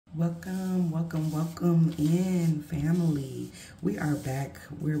Welcome in, family. We are back.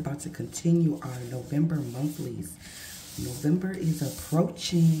 We're about to continue our November monthlies. November is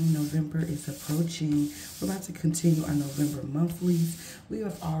approaching. We're about to continue our November monthlies. We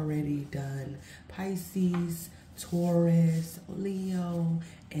have already done Pisces, Taurus, Leo,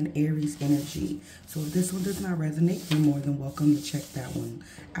 and Aries energy. So if this one does not resonate, you're more than welcome to check that one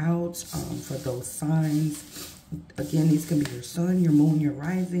out. For those signs, again, these can be your sun, your moon, your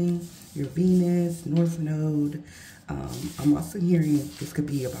rising, your Venus, North Node. I'm also hearing this could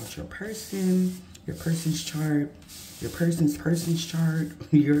be about your person, your person's chart, your person's chart,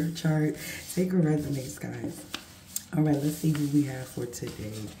 your chart. Take what resonates, guys. All right, let's see who we have for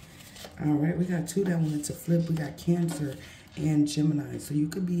today. All right, we got two that wanted to flip. We got Cancer and Gemini. So you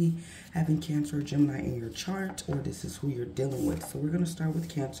could be having Cancer or Gemini in your chart, or this is who you're dealing with. So we're going to start with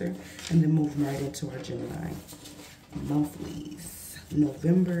Cancer and then move right into our Gemini monthlies.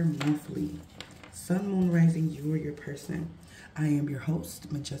 November monthly. Sun, moon, rising, you or your person. I am your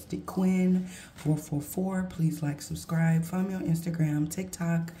host, Majestic Quinn 444. Please like, subscribe, follow me on Instagram,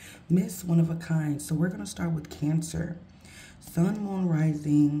 TikTok, Miss One of a Kind. So we're going to start with Cancer. Sun, moon,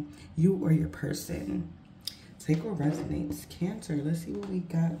 rising, you or your person. Take what resonates. Cancer, let's see what we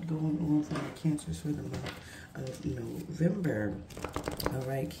got going on for the Cancers for the month of November. All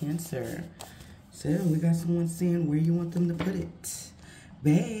right, Cancer. So we got someone saying where you want them to put it.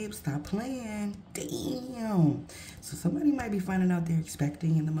 Babe, stop playing. Damn. So somebody might be finding out they're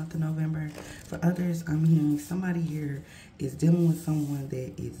expecting in the month of November. For others, I'm hearing somebody here is dealing with someone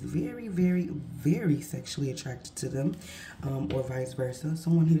that is very, very, very sexually attracted to them, or vice versa.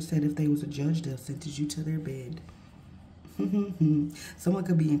 Someone here said if they was a judge, they'll sentence you to their bed. Someone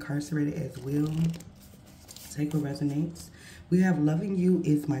could be incarcerated as well. Take what resonates. We have loving you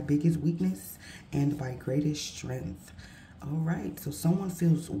is my biggest weakness and my greatest strength. All right, so someone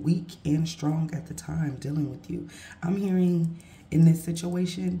feels weak and strong at the time dealing with you. I'm hearing in this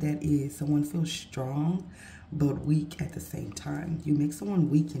situation that is someone feels strong but weak at the same time. You make someone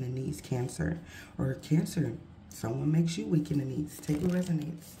weak in the knees, Cancer. Or Cancer, someone makes you weak in the knees. Take what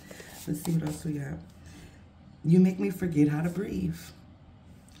resonates. Let's see what else we got. You make me forget how to breathe.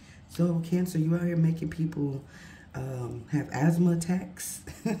 So Cancer, you out here making people have asthma attacks.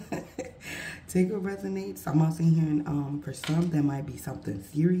 Take what resonates. I'm also hearing for some that might be something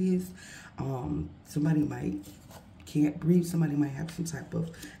serious. Somebody might can't breathe. Somebody might have some type of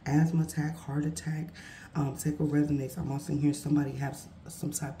asthma attack, heart attack. Take what resonates. I'm also hearing somebody has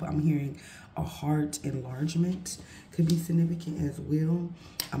some type of, I'm hearing a heart enlargement could be significant as well.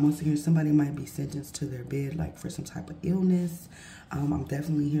 I'm also hearing somebody might be sentenced to their bed like for some type of illness. I'm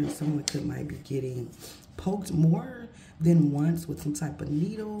definitely hearing someone might be getting poked more than once with some type of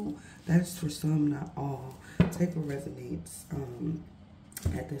needle. That's for some, not all. Take what resonates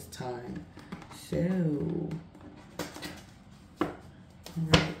at this time. So,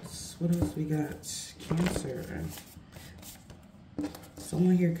 alright, what else we got? Cancer.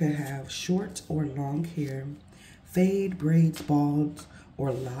 Someone here could have short or long hair, fade, braids, balds,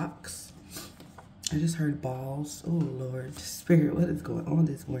 or locks. I just heard balls. Oh, Lord. Spirit, what is going on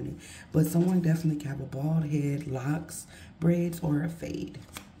this morning? But someone definitely can have a bald head, locks, braids, or a fade.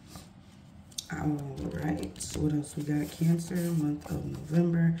 All right. So what else we got? Cancer, month of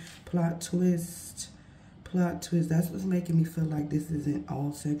November. Plot twist. Plot twist. That's what's making me feel like this isn't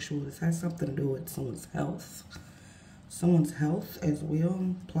all sexual. This has something to do with someone's health. Someone's health as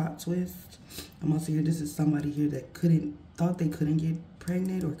well. Plot twist. I'm also here. This is somebody here that thought they couldn't get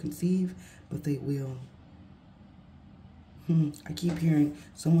pregnant or conceive, but they will. I keep hearing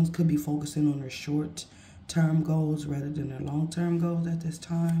someone could be focusing on their short-term goals rather than their long-term goals at this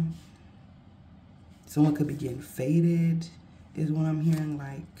time. Someone could be getting faded, is what I'm hearing,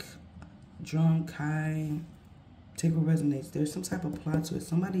 like drunk, high. Take what resonates. There's some type of plot to it.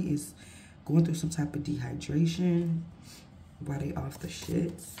 Somebody is going through some type of dehydration while they off the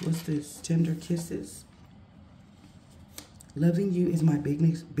shits. What's this? Tender kisses. Loving you is my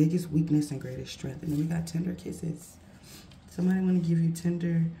biggest weakness and greatest strength. And then we got tender kisses. Somebody want to give you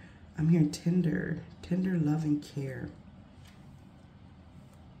tender. I'm hearing tender love and care.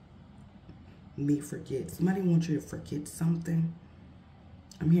 Me forget. Somebody wants you to forget something.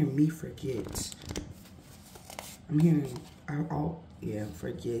 I'm hearing me forget. I'm hearing, yeah,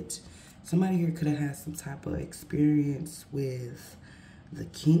 forget. Somebody here could have had some type of experience with the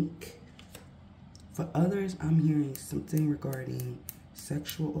kink. For others, I'm hearing something regarding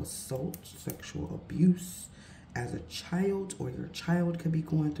sexual assault, sexual abuse as a child, or your child could be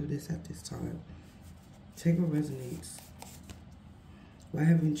going through this at this time. Take what resonates. Why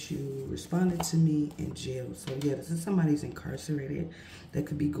haven't you responded to me in jail? So yeah, this is somebody who's incarcerated that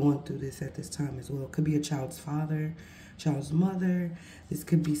could be going through this at this time as well. Could be a child's father, child's mother. This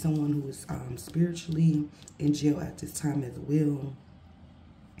could be someone who is spiritually in jail at this time as well.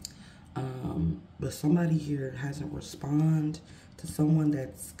 But somebody here hasn't responded to someone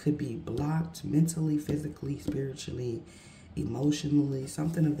that could be blocked mentally, physically, spiritually, emotionally,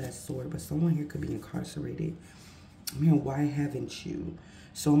 something of that sort. But someone here could be incarcerated. I'm hearing, why haven't you?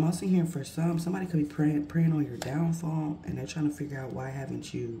 So I'm also hearing for somebody could be praying on your downfall, and they're trying to figure out why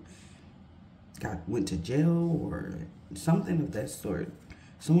haven't you went to jail or something of that sort.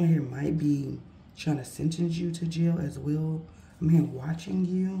 Someone here might be trying to sentence you to jail as well. I'm hearing watching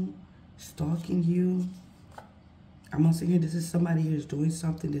you, stalking you. I'm also hearing this is somebody who's doing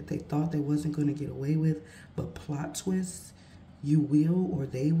something that they thought they wasn't going to get away with, but plot twists, you will or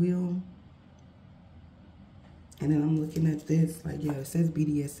they will. And then I'm looking at this, like, yeah, it says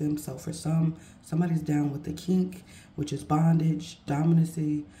BDSM. So for somebody's down with the kink, which is bondage,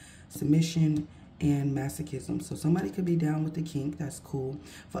 dominancy, submission, and masochism. So somebody could be down with the kink. That's cool.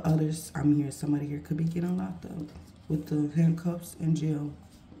 For others, I'm hearing somebody here could be getting locked up with the handcuffs in jail.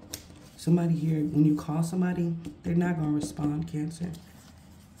 Somebody here, when you call somebody, they're not going to respond, Cancer.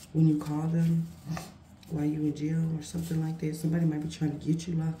 When you call them while you in jail or something like that, somebody might be trying to get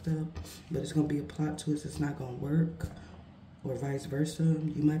you locked up, but it's going to be a plot twist. It's not going to work, or vice versa.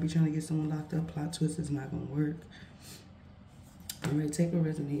 You might be trying to get someone locked up. Plot twist is not going to work. All right, take what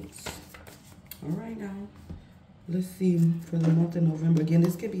resonates. All right, now, let's see for the month of November. Again,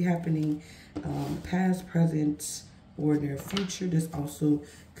 this could be happening past, present, or near future. This also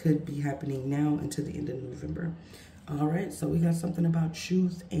could be happening now until the end of November. All right, so we got something about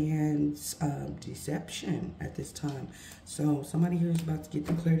truth and deception at this time. So somebody here is about to get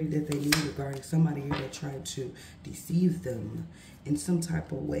the clarity that they need regarding somebody here that tried to deceive them in some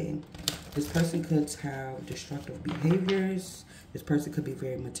type of way. This person could have destructive behaviors. This person could be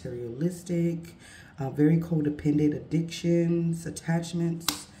very materialistic, very codependent, addictions,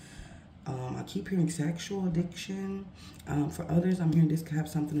 attachments. I keep hearing sexual addiction. For others, I'm hearing this could have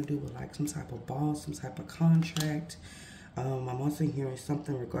something to do with like some type of boss, some type of contract. I'm also hearing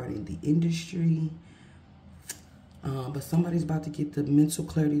something regarding the industry. But somebody's about to get the mental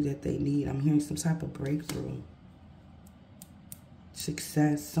clarity that they need. I'm hearing some type of breakthrough.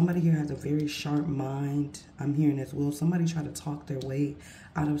 Success. Somebody here has a very sharp mind. I'm hearing as well. Somebody tried to talk their way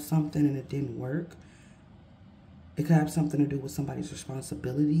out of something and it didn't work. It could have something to do with somebody's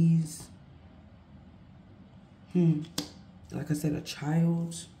responsibilities. Like I said, a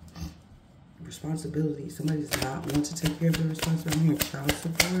child's responsibility. Somebody does not want to take care of their responsibility. I'm hearing child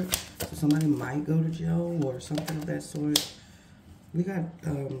support. So somebody might go to jail or something of that sort. We got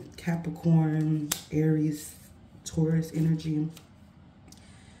Capricorn, Aries, Taurus energy.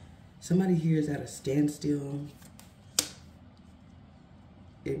 Somebody here is at a standstill.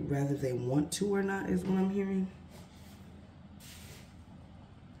 Whether they want to or not is what I'm hearing.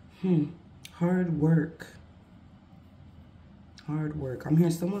 Hard work. Hard work. I'm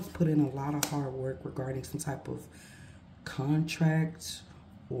hearing someone's put in a lot of hard work regarding some type of contract,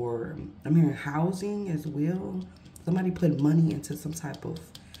 or I'm hearing housing as well. Somebody put money into some type of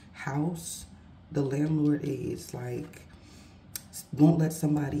house. The landlord is like, won't let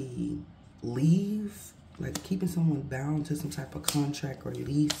somebody leave, like keeping someone bound to some type of contract or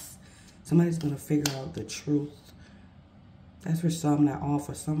lease. Somebody's going to figure out the truth. That's for some, not all.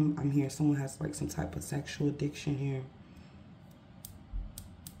 For some, I'm hearing someone has like some type of sexual addiction here.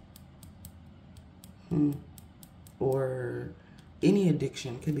 Or any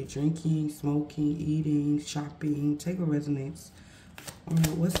addiction. Could be drinking, smoking, eating, shopping. Take what resonates. All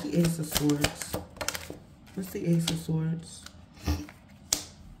right, what's the Ace of Swords? What's the Ace of Swords?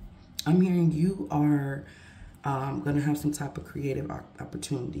 I'm hearing you are going to have some type of creative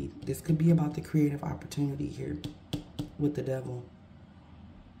opportunity. This could be about the creative opportunity here with the Devil.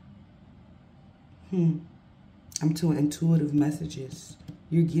 I'm to intuitive messages.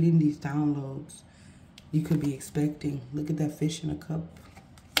 You're getting these downloads. You could be expecting. Look at that fish in a cup.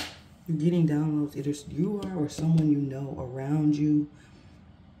 You're getting downloads. Either you are or someone you know around you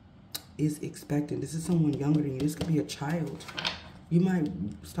is expecting. This is someone younger than you. This could be a child. You might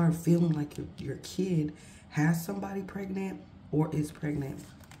start feeling like your kid has somebody pregnant or is pregnant.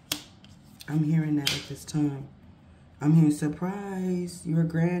 I'm hearing that at this time. I'm hearing surprise, you're a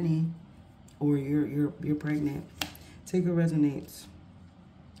granny, or you're pregnant. Take what resonates.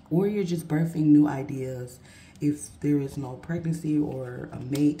 Or you're just birthing new ideas if there is no pregnancy or a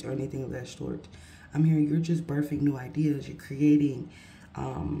mate or anything of that sort. I'm hearing you're just birthing new ideas. You're creating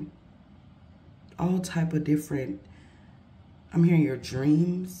all type of different I'm hearing your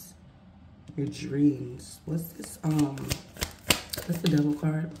dreams. Your dreams. What's this? What's the devil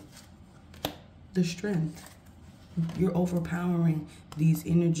card? The strength. You're overpowering these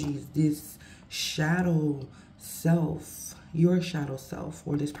energies, this shadow self, your shadow self,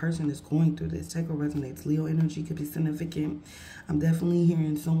 or this person is going through this. Take what resonates. Leo energy could be significant. I'm definitely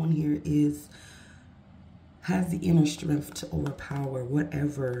hearing someone here has the inner strength to overpower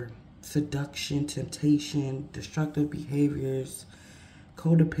whatever seduction, temptation, destructive behaviors,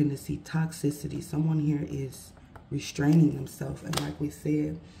 codependency, toxicity. Someone here is restraining themselves. And like we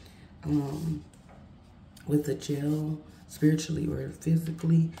said, with the jail, spiritually or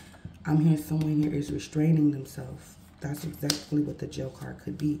physically, I'm hearing someone here is restraining themselves. That's exactly what the jail card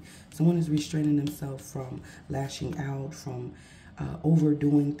could be. Someone is restraining themselves from lashing out, from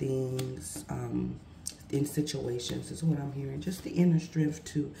overdoing things in situations. Is what I'm hearing. Just the inner strength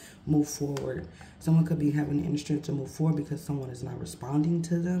to move forward. Someone could be having the inner strength to move forward because someone is not responding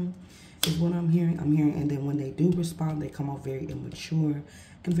to them, is what I'm hearing. And then when they do respond, they come off very immature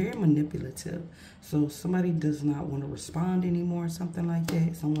and very manipulative. So somebody does not want to respond anymore, something like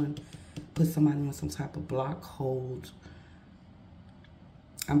that. Someone puts somebody on some type of block, hold.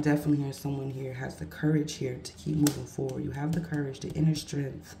 I'm definitely hearing someone here has the courage here to keep moving forward. You have the courage, the inner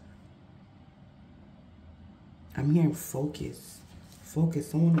strength. I'm hearing focus.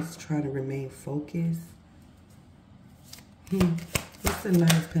 Focus. Someone is trying to remain focused. What's the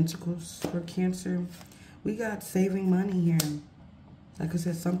Knight of Pentacles for Cancer? We got saving money here. Like I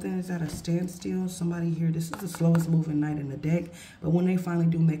said, something is at a standstill. Somebody here, this is the slowest moving knight in the deck. But when they finally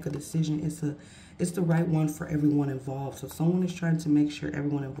do make a decision, it's the right one for everyone involved. So someone is trying to make sure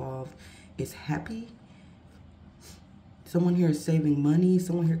everyone involved is happy. Someone here is saving money.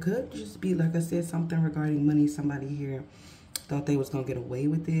 Someone here could just be, like I said, something regarding money. Somebody here thought they was going to get away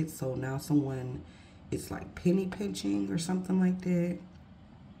with it. So now someone is like penny pinching or something like that.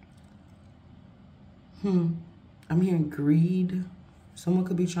 I'm hearing greed. Someone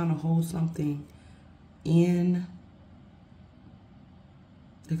could be trying to hold something in.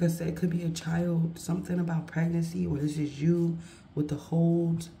 Like I said, it could be a child, something about pregnancy, or this is you with the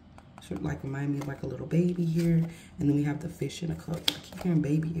hold. Sort of like remind me of like a little baby here. And then we have the fish in a cup. I keep hearing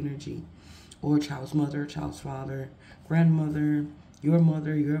baby energy. Or child's mother, child's father, grandmother,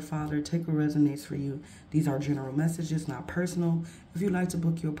 your father. Take what resonates for you. These are general messages, not personal. If you'd like to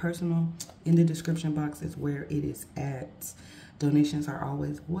book your personal, in the description box is where it is at. Donations are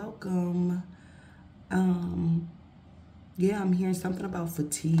always welcome. Yeah, I'm hearing something about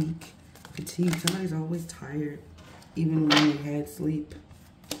fatigue. Fatigue. Somebody's always tired, even when they had sleep.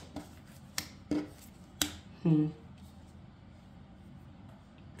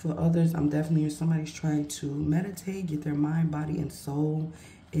 For others, I'm definitely hearing somebody's trying to meditate, get their mind, body, and soul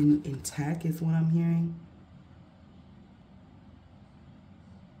intact is what I'm hearing.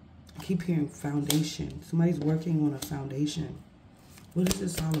 I keep hearing foundation. Somebody's working on a foundation. What is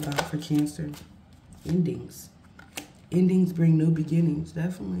this all about for Cancer? Endings. Endings bring new beginnings,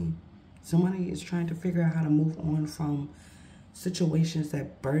 definitely. Somebody is trying to figure out how to move on from situations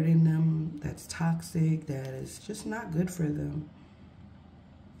that burden them, that's toxic, that is just not good for them.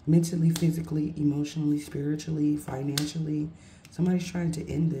 Mentally, physically, emotionally, spiritually, financially. Somebody's trying to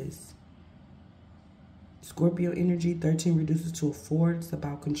end this. Scorpio energy, 13 reduces to a 4. It's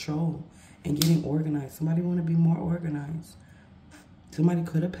about control and getting organized. Somebody want to be more organized. Somebody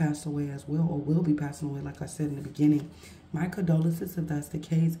could have passed away as well, or will be passing away, like I said in the beginning. My condolences if that's the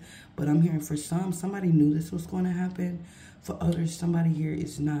case. But I'm hearing for some, somebody knew this was going to happen. For others, somebody here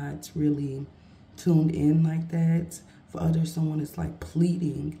is not really tuned in like that. For others, someone is like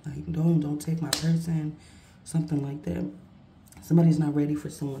pleading, like, don't take my person, something like that. Somebody's not ready for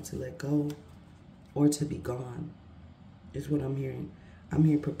someone to let go or to be gone, is what I'm hearing. I'm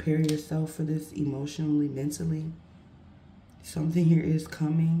hearing prepare yourself for this emotionally, mentally. Something here is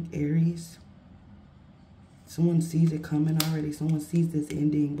coming, Aries. Someone sees it coming already. Someone sees this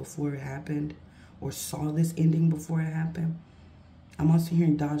ending before it happened, or saw this ending before it happened. I'm also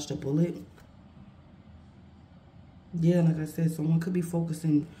hearing dodge the bullet. Yeah, like I said, someone could be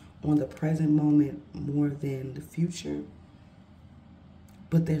focusing on the present moment more than the future.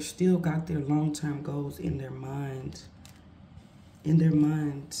 But they've still got their long-term goals in their mind. In their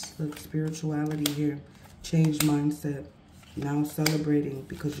minds. Look, spirituality here. Change mindset. Now celebrating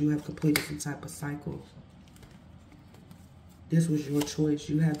because you have completed some type of cycle. This was your choice.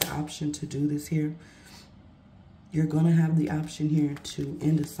 You had the option to do this here. You're going to have the option here to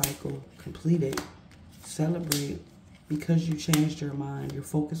end the cycle, complete it, celebrate, because you changed your mind. You're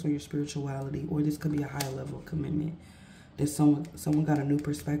focused on your spirituality, or this could be a higher level of commitment. That someone got a new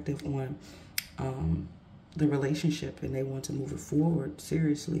perspective on the relationship and they want to move it forward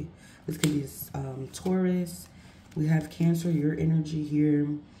seriously. This could be Taurus. We have Cancer, your energy here.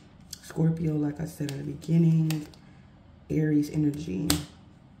 Scorpio, like I said in the beginning. Aries energy.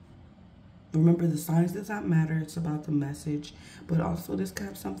 Remember, the signs does not matter. It's about the message. But also this could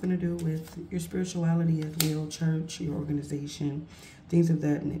have something to do with your spirituality as well, church, your organization, things of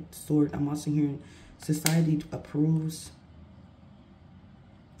that sort. I'm also hearing society approves.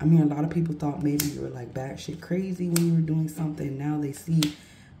 I mean, a lot of people thought maybe you were like batshit crazy when you were doing something. Now they see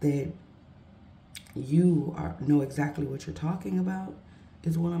that you know exactly what you're talking about,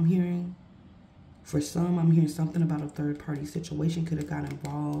 is what I'm hearing. For some, I'm hearing something about a third-party situation could have got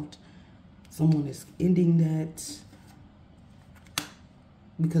involved. Someone is ending that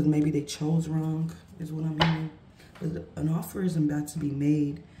because maybe they chose wrong, is what I'm hearing. But an offer is about to be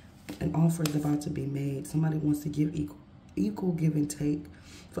made. An offer is about to be made. Somebody wants to give equal give and take.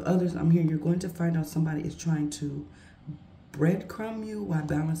 For others, I'm hearing you're going to find out somebody is trying to breadcrumb you while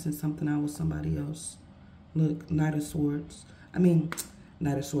balancing something out with somebody else. Look, Knight of Swords.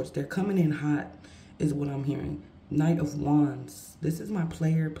 Knight of Swords. They're coming in hot, is what I'm hearing. Knight of Wands. This is my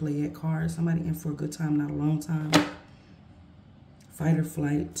play it card. Somebody in for a good time, not a long time. Fight or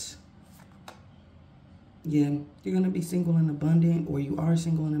flight. Yeah, you're going to be single and abundant, or you are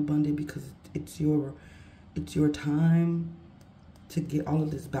single and abundant because it's your time to get all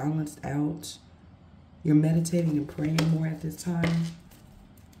of this balanced out. You're meditating and praying more at this time.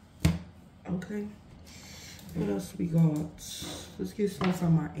 Okay. What else we got? Let's get some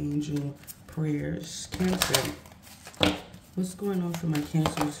from our angel prayers. Cancer. What's going on for my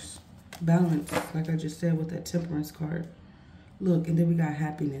Cancers? Balance, like I just said with that Temperance card. Look, and then we got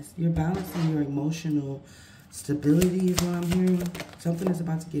happiness. You're balancing your emotional stability is what I'm hearing. Something is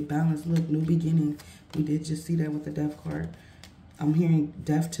about to get balanced. Look, new beginning. We did just see that with the Death card. I'm hearing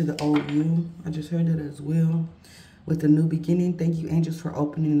death to the old you. I just heard that as well. With the new beginning, thank you, angels, for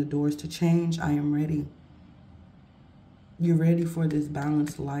opening the doors to change. I am ready. You're ready for this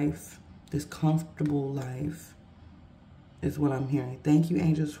balanced life, this comfortable life, is what I'm hearing. Thank you,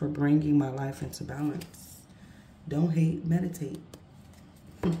 angels, for bringing my life into balance. Don't hate, meditate.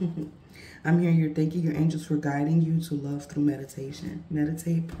 I'm hearing you're thanking your angels for guiding you to love through meditation.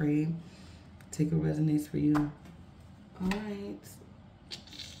 Meditate, pray, take a resonance for you. All right.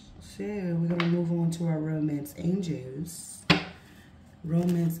 So we're going to move on to our romance angels.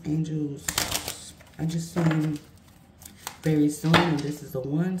 Romance angels. I just saw them very soon, and this is the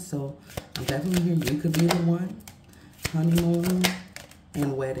one. So I'm definitely here. You could be the one. Honeymoon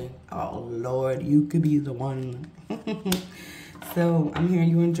and wedding. Oh, Lord, you could be the one. So I'm hearing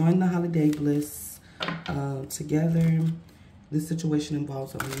you're enjoying the holiday bliss together. This situation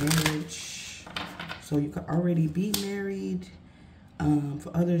involves a marriage. So you could already be married.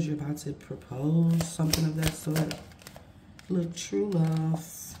 For others, you're about to propose, something of that sort. Look, true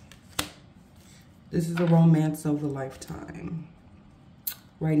love. This is a romance of a lifetime.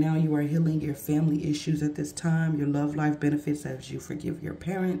 Right now, you are healing your family issues at this time. Your love life benefits as you forgive your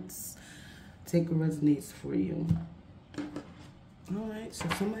parents. Take a resonates for you. All right, so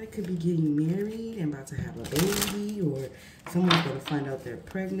somebody could be getting married and about to have a baby, or someone's going to find out they're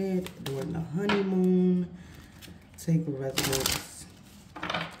pregnant during the honeymoon. Take a resonance.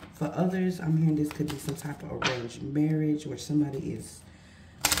 For others, I'm hearing this could be some type of arranged marriage where somebody is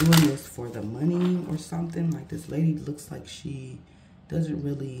doing this for the money or something. Like this lady looks like she doesn't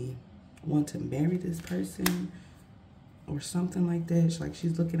really want to marry this person or something like that. It's like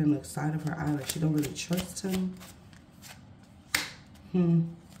she's looking in the side of her eye like she don't really trust him.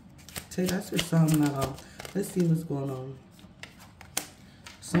 So that's for some, not all. Let's see what's going on.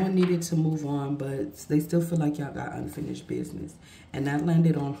 Someone needed to move on, but they still feel like y'all got unfinished business. And that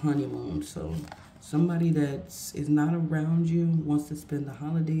landed on honeymoon. So somebody that is not around you wants to spend the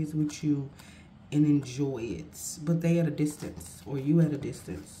holidays with you and enjoy it. But they at a distance, or you at a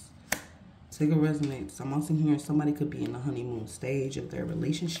distance. Take a resonance. I'm also hearing somebody could be in the honeymoon stage of their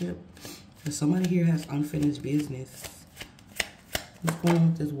relationship. But somebody here has unfinished business. What's going on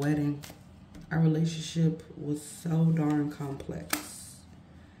with this wedding? Our relationship was so darn complex.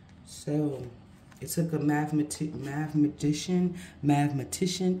 So it took a mathematician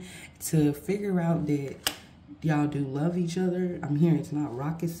to figure out that y'all do love each other. I'm hearing it's not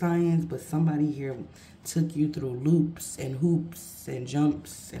rocket science, but somebody here took you through loops and hoops and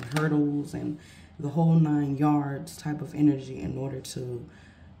jumps and hurdles and the whole 9 yards type of energy in order to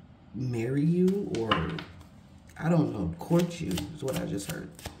marry you, or I don't know, court you is what I just heard.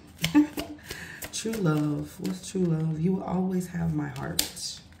 True love. What's true love? You will always have my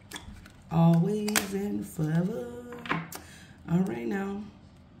heart. Always and forever. All right now.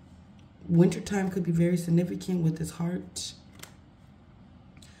 Wintertime could be very significant with this heart.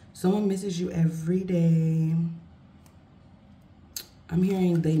 Someone misses you every day. I'm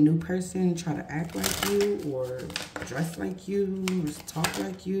hearing they new person try to act like you or dress like you or talk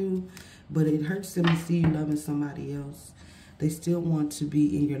like you, but it hurts them to see you loving somebody else. They still want to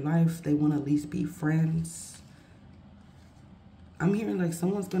be in your life. They want to at least be friends. I'm hearing like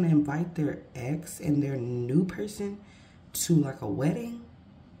someone's going to invite their ex and their new person to like a wedding.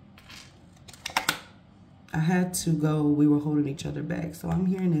 I had to go. We were holding each other back. So I'm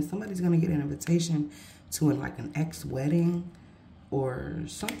hearing that somebody's going to get an invitation to like an ex wedding or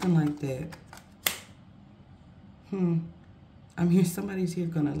something like that. I'm hearing somebody's here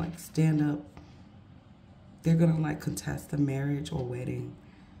going to like stand up. They're going to like contest a marriage or wedding.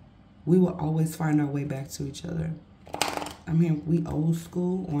 We will always find our way back to each other. I'm hearing we old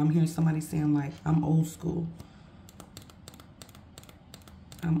school, or I'm hearing somebody saying like, I'm old school.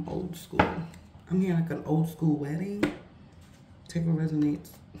 I'm old school. I'm hearing like an old school wedding. Take what resonates.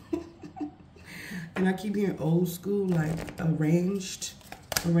 And I keep hearing old school, like arranged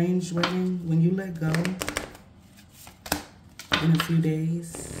wedding. When you let go in a few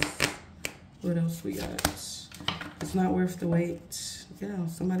days. What else we got? It's not worth the wait. Yeah,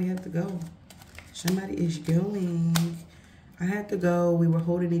 somebody had to go. Somebody is going. I had to go. We were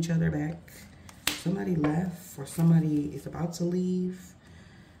holding each other back. Somebody left, or somebody is about to leave,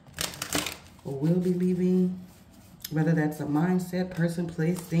 or will be leaving. Whether that's a mindset, person,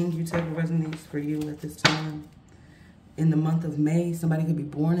 place, thing, you take what resonates for you at this time. In the month of May, somebody could be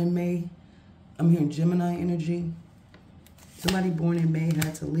born in May. I'm hearing Gemini energy. Somebody born in May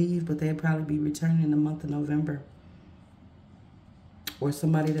had to leave, but they'd probably be returning in the month of November. Or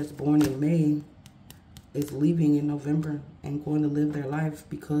somebody that's born in May is leaving in November and going to live their life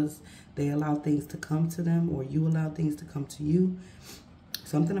because they allow things to come to them, or you allow things to come to you.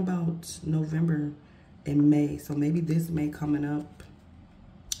 Something about November and May. So maybe this May coming up.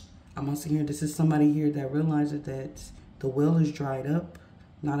 I'm also hearing this is somebody here that realizes that the well is dried up.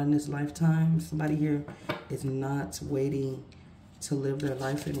 Not in this lifetime. Somebody here is not waiting to live their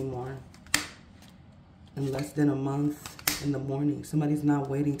life anymore. In less than a month in the morning. Somebody's not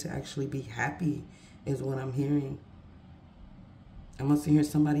waiting to actually be happy is what I'm hearing. I'm also hearing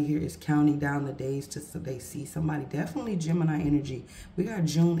somebody here is counting down the days to so they see somebody. Definitely Gemini energy. We got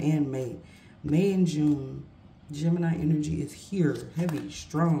June and May. May and June. Gemini energy is here. Heavy,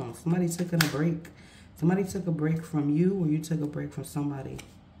 strong. Somebody took a break. Somebody took a break from you, or you took a break from somebody.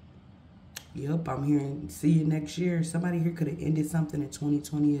 Yep, I'm hearing see you next year. Somebody here could have ended something in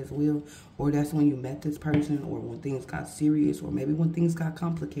 2020 as well. Or that's when you met this person, or when things got serious, or maybe when things got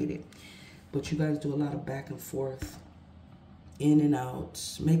complicated. But you guys do a lot of back and forth, in and out,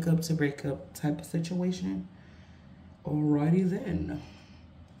 make up to break up type of situation. Alrighty then.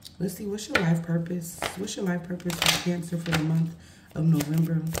 Let's see, what's your life purpose? What's your life purpose for Cancer for the month of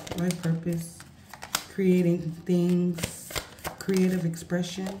November? Life purpose. Creating things, creative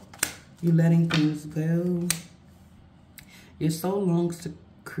expression, you letting things go. Your soul longs to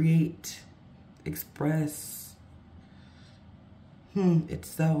create, express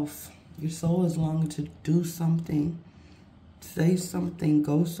itself. Your soul is longing to do something, say something,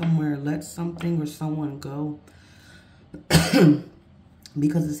 go somewhere, let something or someone go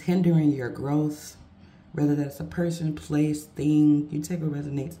because it's hindering your growth. Whether that's a person, place, thing, you take what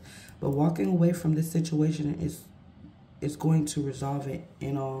resonates. But walking away from this situation is going to resolve it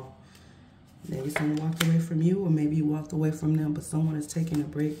in all. Maybe someone walked away from you, or maybe you walked away from them, but someone is taking a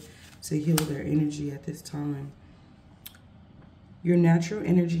break to heal their energy at this time. Your natural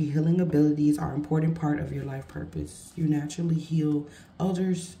energy healing abilities are an important part of your life purpose. You naturally heal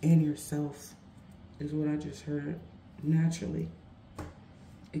others and yourself, is what I just heard. Naturally.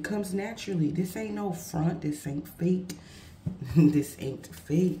 It comes naturally. This ain't no front. This ain't fake. This ain't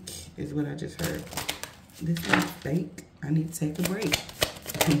fake, is what I just heard. This ain't fake. I need to take a break.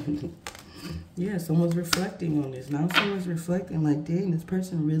 Yeah, someone's reflecting on this. Now someone's reflecting like, dang, this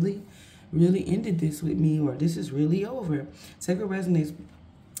person really ended this with me, or this is really over. Take a resonance.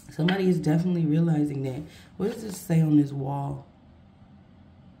 Somebody is definitely realizing that. What does this say on this wall?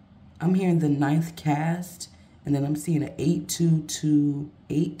 I'm hearing the 9th cast. And then I'm seeing an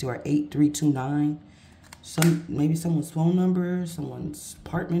 8228 or 8329. Maybe someone's phone number, someone's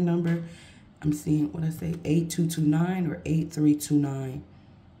apartment number. I'm seeing, what I say, 8229 or 8329.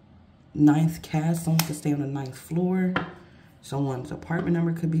 9th cast, someone could stay on the 9th floor. Someone's apartment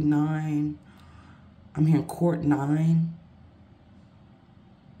number could be 9. I'm hearing court 9.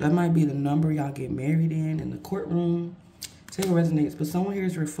 That might be the number y'all get married in the courtroom. Take what resonates. But someone here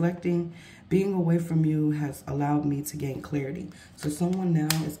is reflecting. Being away from you has allowed me to gain clarity. So someone now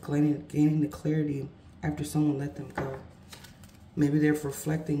is gaining the clarity after someone let them go. Maybe they're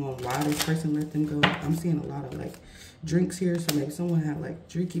reflecting on why this person let them go. I'm seeing a lot of like drinks here. So maybe someone had like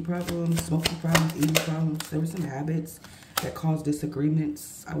drinking problems, smoking problems, eating problems. There were some habits that caused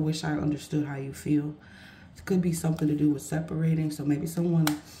disagreements. I wish I understood how you feel. It could be something to do with separating. So maybe someone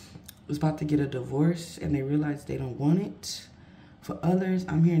was about to get a divorce and they realize they don't want it. For others,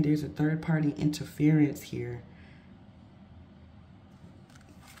 I'm hearing there's a third-party interference here.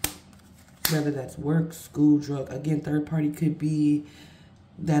 Whether that's work, school, drug. Again, third party could be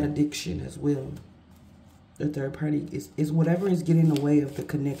that addiction as well. The third party is whatever is getting in the way of the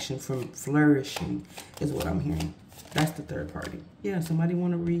connection from flourishing is what I'm hearing. That's the third party. Yeah, somebody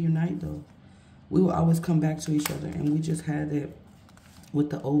want to reunite though. We will always come back to each other, and we just had that with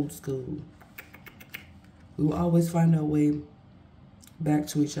the old school. We will always find our way back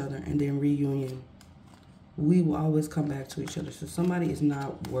to each other, and then reunion. We will always come back to each other. So somebody is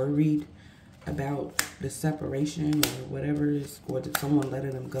not worried about the separation or whatever it is, or someone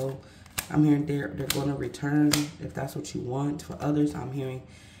letting them go. I'm hearing they're going to return if that's what you want. For others, I'm hearing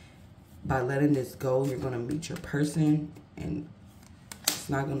by letting this go, you're going to meet your person, and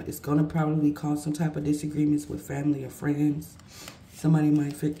it's going to probably cause some type of disagreements with family or friends. Somebody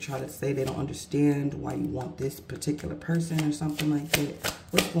might try to say they don't understand why you want this particular person or something like that.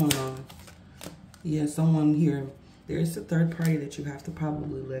 What's going on? Yeah, someone here, there's a third party that you have to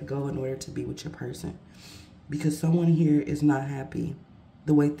probably let go in order to be with your person. Because someone here is not happy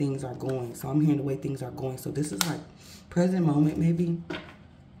the way things are going. So I'm hearing the way things are going. So this is like present moment maybe.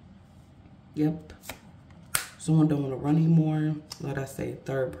 Yep. Someone don't want to run anymore. Let us say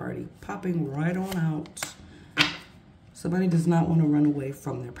third party popping right on out. Somebody does not want to run away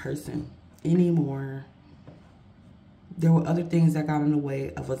from their person anymore. There were other things that got in the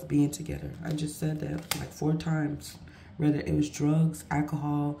way of us being together. I just said that like 4 times. Whether it was drugs,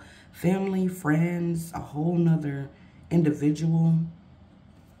 alcohol, family, friends, a whole nother individual.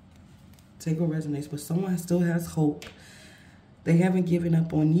 Take what resonates. But someone still has hope. They haven't given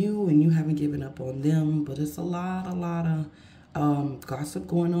up on you, and you haven't given up on them. But it's a lot of gossip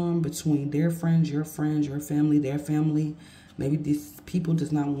going on between their friends, your family, their family. Maybe these people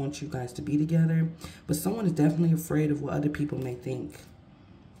does not want you guys to be together, but someone is definitely afraid of what other people may think.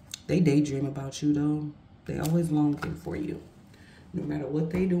 They daydream about you though. They always longing for you. No matter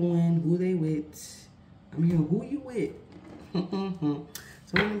what they doing, who they with. I'm hearing who you with. So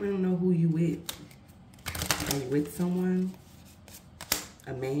I don't really know who you with. Are you with someone?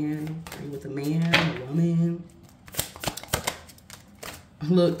 A man? Are you with a man? A woman?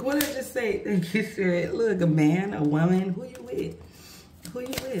 Look, what did I just say? Thank you, Spirit. Look, a man, a woman. Who you with? Who you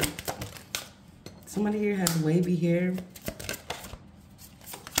with? Somebody here has wavy hair.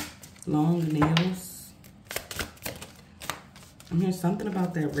 Long nails. I'm hearing something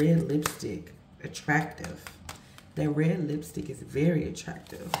about that red lipstick. Attractive. That red lipstick is very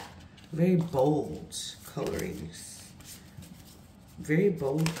attractive. Very bold colorings. Very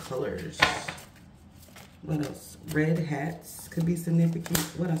bold colors. What else? Red hats could be significant.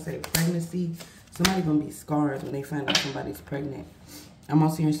 What I say? Pregnancy. Somebody gonna be scarred when they find out somebody's pregnant. I'm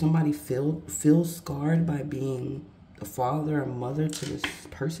also hearing somebody feel scarred by being a father or mother to this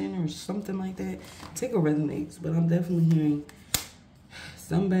person or something like that. Take a resonates, but I'm definitely hearing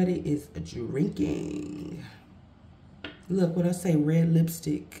somebody is drinking. Look, what I say? Red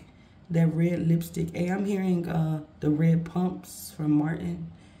lipstick. That red lipstick. Hey, I'm hearing the red pumps from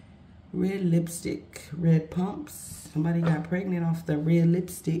Martin. Red lipstick, red pumps. Somebody got pregnant off the red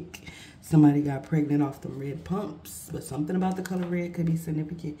lipstick. Somebody got pregnant off the red pumps. But something about the color red could be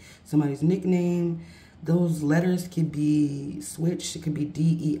significant. Somebody's nickname. Those letters could be switched. It could be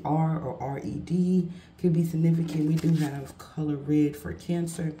D-E-R or R-E-D. Could be significant. We do have color red for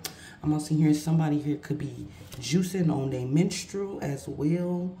Cancer. I'm also hearing somebody here could be juicing on their menstrual as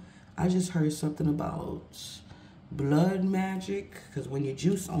well. I just heard something about blood magic, because when you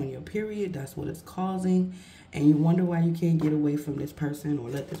juice on your period, that's what it's causing, and you wonder why you can't get away from this person or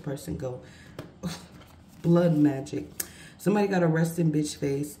let this person go. Blood magic. Somebody got a resting bitch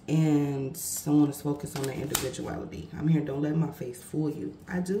face, and someone is focused on their individuality. I'm here, don't let my face fool you.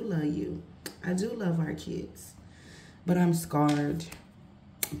 I do love you. I do love our kids, but I'm scarred.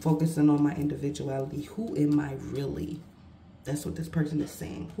 I'm focusing on my individuality. Who am I really? That's what this person is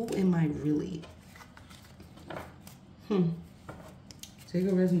saying. Who am I really? Take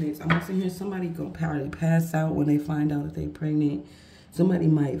a resonates. I'm also hearing somebody gonna probably pass out when they find out that they're pregnant. Somebody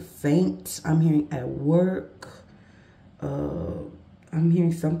might faint. I'm hearing at work. I'm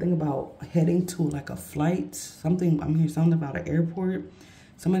hearing something about heading to like a flight. Something, I'm hearing something about an airport.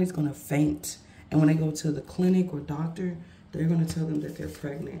 Somebody's going to faint. And when they go to the clinic or doctor, they're going to tell them that they're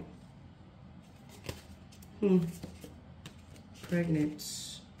pregnant. Pregnant.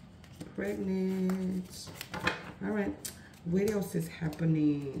 All right. What else is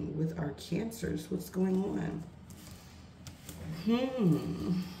happening with our cancers? What's going on?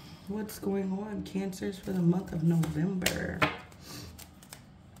 What's going on? Cancers for the month of November.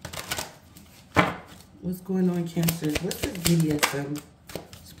 What's going on, Cancers? What's the BDSM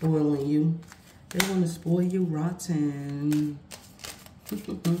spoiling you? They want to spoil you rotten.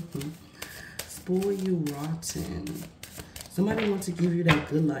 Spoil you rotten. Somebody wants to give you that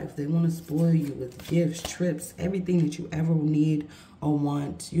good life. They want to spoil you with gifts, trips, everything that you ever need or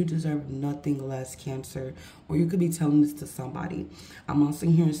want. You deserve nothing less, Cancer. Or you could be telling this to somebody. I'm also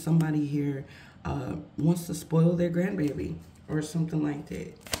hearing somebody here wants to spoil their grandbaby or something like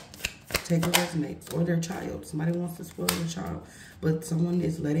that. Take what resonates. Or their child. Somebody wants to spoil their child. But someone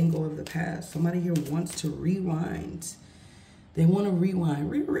is letting go of the past. Somebody here wants to rewind. They want to rewind.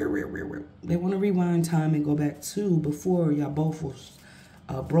 They want to rewind time and go back to before y'all both was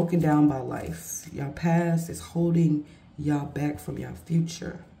broken down by life. Y'all past is holding y'all back from y'all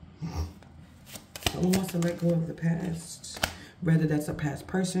future. Someone wants to let go of the past. Whether that's a past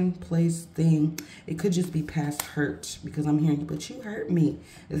person, place, thing. It could just be past hurt. Because I'm hearing, but you hurt me.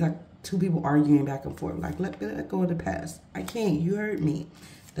 It's like two people arguing back and forth. Like, let go of the past. I can't. You hurt me.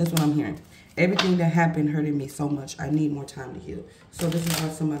 That's what I'm hearing. Everything that happened hurted me so much. I need more time to heal. So this is why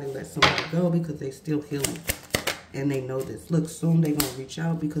somebody let somebody go, because they still healing. And they know this. Look, soon they're going to reach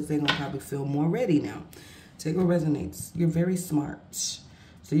out because they're going to probably feel more ready now. Take what resonates. You're very smart.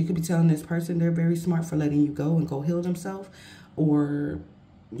 So you could be telling this person they're very smart for letting you go and go heal themselves. Or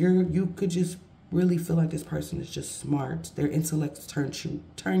you could just really feel like this person is just smart. Their intellect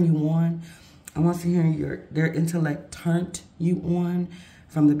turn you on. I'm also hearing their intellect turned you on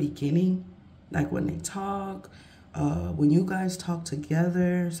from the beginning. Like when they talk, when you guys talk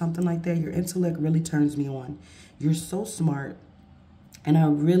together, something like that, your intellect really turns me on. You're so smart, and I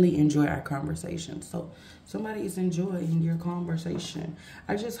really enjoy our conversation. So somebody is enjoying your conversation.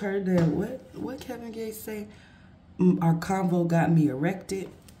 I just heard that, what Kevin Gates say? Our convo got me erected.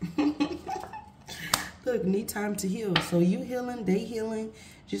 Look, need time to heal. So you healing, they healing.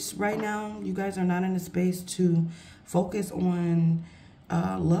 Just right now, you guys are not in a space to focus on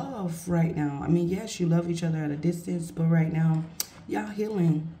love right now. I mean, yes, you love each other at a distance, but right now, y'all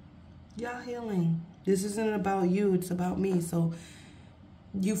healing. Y'all healing. This isn't about you, it's about me. So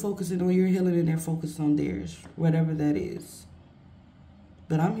you focusing on your healing and they're focused on theirs, whatever that is.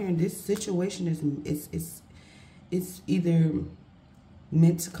 But I'm hearing this situation it's either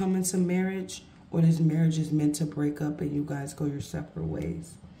meant to come into marriage, or this marriage is meant to break up and you guys go your separate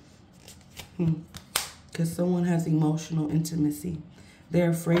ways. Because someone has emotional intimacy. They're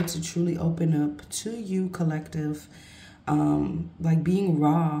afraid to truly open up to you, collective. Like being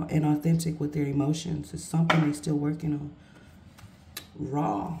raw and authentic with their emotions is something they're still working on.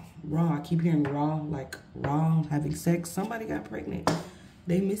 Raw. I keep hearing raw, like raw, having sex. Somebody got pregnant.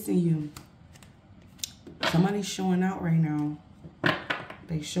 They missing you. Somebody's showing out right now.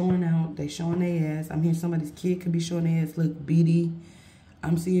 They showing out. They showing their ass. I'm hearing somebody's kid could be showing their ass. Look, BD.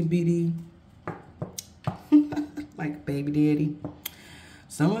 I'm seeing BD. Like baby daddy.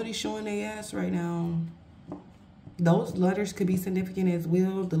 Somebody's showing their ass right now. Those letters could be significant as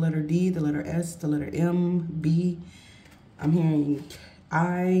well. The letter D, the letter S, the letter M, B. I'm hearing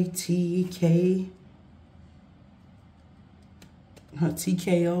I, T, K.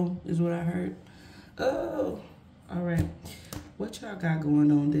 TKO is what I heard. Oh, all right. What y'all got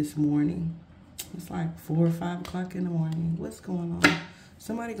going on this morning? It's like 4 or 5 o'clock in the morning. What's going on?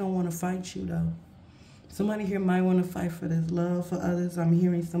 Somebody gonna want to fight you, though. Somebody here might want to fight for this love for others. I'm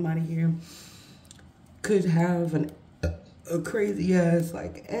hearing somebody here could have a crazy ass,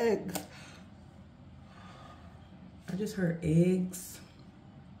 like, eggs. I just heard eggs.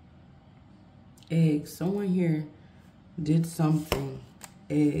 Eggs. Someone here did something.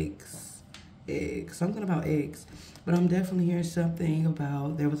 Eggs. Something about eggs. But I'm definitely hearing something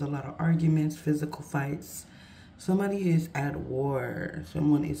about there was a lot of arguments, physical fights. Somebody is at war.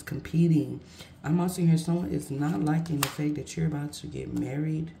 Someone is competing. I'm also hearing someone is not liking the fact that you're about to get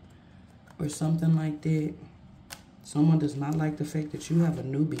married or something like that. Someone does not like the fact that you have a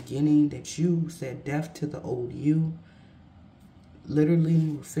new beginning, that you said death to the old you.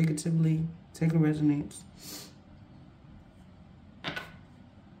 Literally or figuratively. Take a resonance.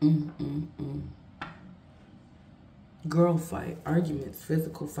 Girl fight, arguments,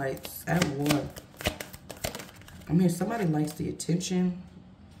 physical fights, at war. I'm here. Somebody likes the attention.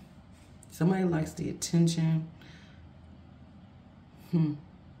 Somebody likes the attention.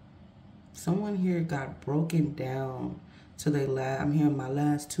 Someone here got broken down to their last. I'm hearing my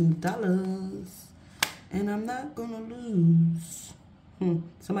last $2. And I'm not going to lose.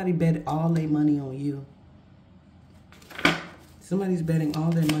 Somebody bet all their money on you. Somebody's betting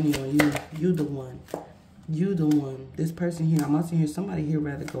all their money on you. You the one. You the one. This person here, I'm also hearing somebody here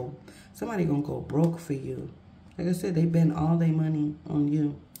rather go. Somebody going to go broke for you. Like I said, they bet all their money on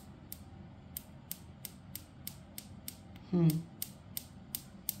you.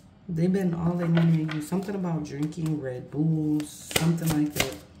 They bet all their money on you. Something about drinking Red Bulls. Something like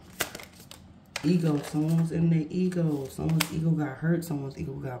that. Ego. Someone's in their ego. Someone's ego got hurt. Someone's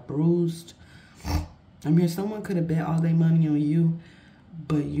ego got bruised. I'm here. Someone could have bet all their money on you,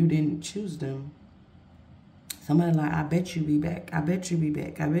 but you didn't choose them. Somebody like, I bet you be back. I bet you be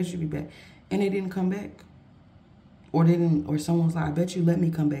back. I bet you be back. And they didn't come back. Or they didn't, or someone's like, I bet you let me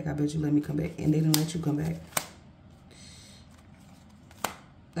come back. I bet you let me come back. And they didn't let you come back.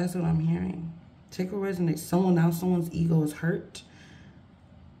 That's what I'm hearing. Take a resonate. Someone's ego is hurt.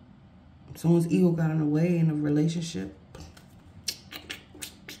 Someone's ego got in the way in a relationship.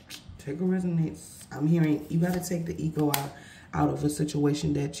 Take a resonance. I'm hearing you got to take the ego out of a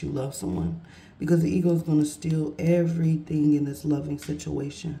situation that you love someone. Because the ego is going to steal everything in this loving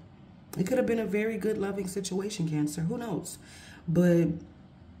situation. It could have been a very good loving situation, Cancer. Who knows? But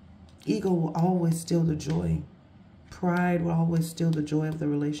ego will always steal the joy. Pride will always steal the joy of the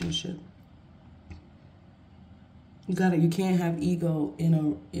relationship. You can't have ego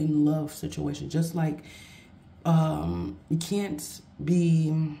in love situation. Just like you can't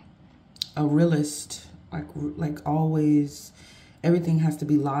be a realist, like always. Everything has to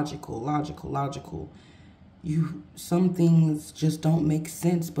be logical. Some things just don't make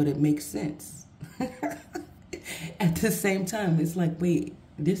sense, but it makes sense. At the same time, it's like, wait,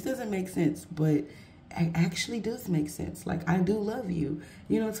 this doesn't make sense, but it actually does make sense. Like, I do love you,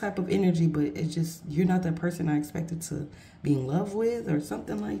 type of energy, but it's just, you're not that person I expected to be in love with or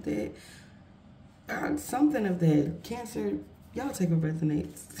something like that. Something of that. Cancer, y'all take a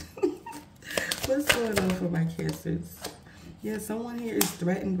resonance. What's going on for my Cancers? Yeah, someone here is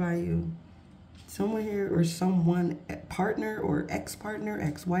threatened by you. Someone here or someone, partner or ex-partner,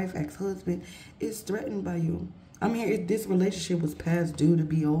 ex-wife, ex-husband is threatened by you. I'm here, if this relationship was past due to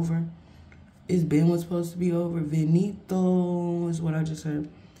be over, it's been was supposed to be over. Venito is what I just heard.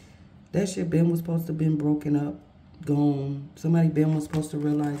 That shit Ben was supposed to have been broken up, gone. Somebody Ben was supposed to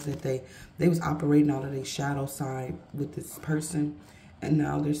realize that they was operating out of their shadow side with this person. And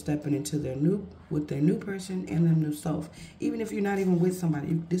now they're stepping into their new person and their new self. Even if you're not even with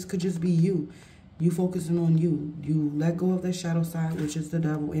somebody, this could just be you. You focusing on you. You let go of the shadow side, which is the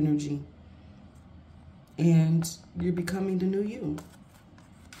devil energy. And you're becoming the new you.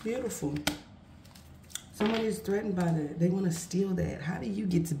 Beautiful. Somebody is threatened by that. They want to steal that. How do you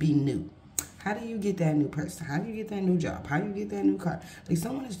get to be new? How do you get that new person? How do you get that new job? How do you get that new car? Like,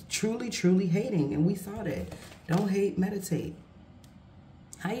 someone is truly, truly hating. And we saw that. Don't hate, meditate.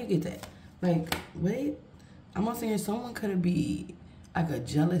 How you get that? Like, wait, I'm also saying someone could be like a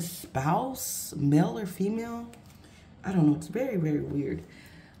jealous spouse, male or female. I don't know. It's very, very weird.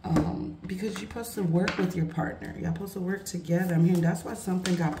 Because you're supposed to work with your partner. You're supposed to work together. I'm hearing that's why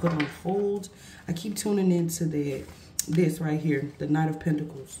something got put on hold. I keep tuning into this right here, the Knight of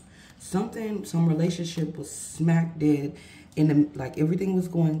Pentacles. Some relationship was smack dead. Like, everything was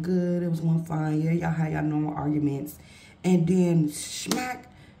going good. It was going fine. Yeah, y'all had y'all normal arguments. And then, smack,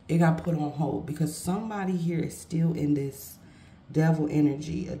 it got put on hold because somebody here is still in this devil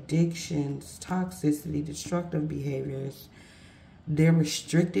energy, addictions, toxicity, destructive behaviors. They're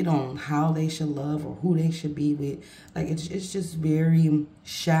restricted on how they should love or who they should be with. Like, it's just very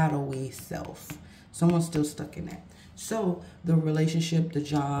shadowy self. Someone's still stuck in that. So the relationship, the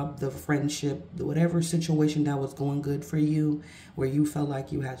job, the friendship, whatever situation that was going good for you, where you felt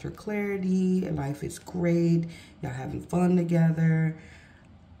like you had your clarity, life is great, y'all having fun together,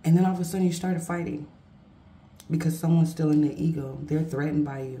 and then all of a sudden you started fighting because someone's still in their ego. They're threatened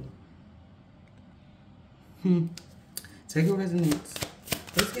by you. Take a resonance.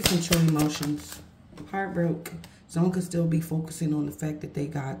 Let's get some true emotions. Heartbroken. Someone could still be focusing on the fact that they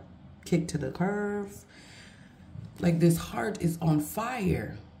got kicked to the curve. Like, this heart is on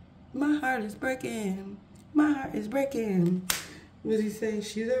fire. My heart is breaking. My heart is breaking. What did he say?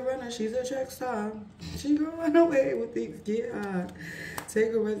 She's a runner. She's a track star. She gonna run away with things get hot. Take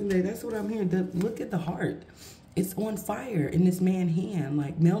a resonate. That's what I'm hearing. Look at the heart. It's on fire in this man's hand.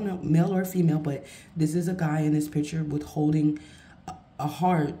 Like, male or female, but this is a guy in this picture with holding a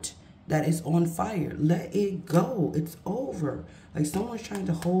heart that is on fire. Let it go. It's over. Like someone's trying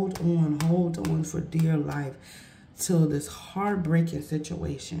to hold on for dear life till this heartbreaking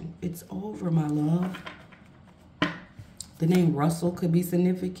situation. It's over, my love. The name Russell could be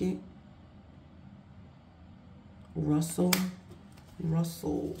significant. Russell.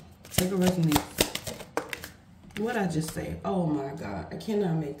 Take a resonance. What I just say? Oh my God. I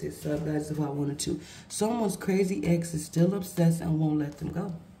cannot make this up, guys, if I wanted to. Someone's crazy ex is still obsessed and won't let them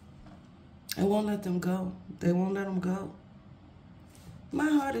go. It won't let them go. They won't let them go. My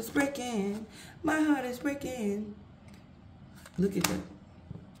heart is breaking. My heart is breaking. Look at that.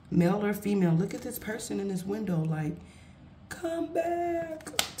 Male or female. Look at this person in this window. Like, come back.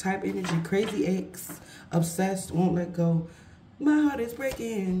 Type energy. Crazy ex. Obsessed. Won't let go. My heart is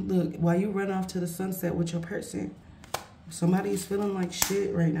breaking. Look, while you run off to the sunset with your person, somebody is feeling like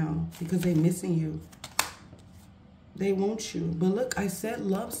shit right now because they missing you. They want you. But look, I said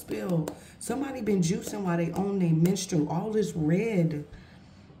love spill. Somebody been juicing while they own their menstrual. All this red.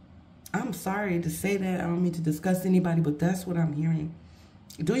 I'm sorry to say that. I don't mean to discuss anybody, but that's what I'm hearing.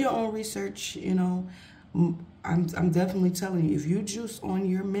 Do your own research, you know. I'm definitely telling you, if you juice on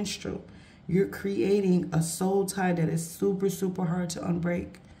your menstrual, you're creating a soul tie that is super, super hard to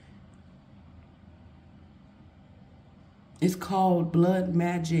unbreak. It's called blood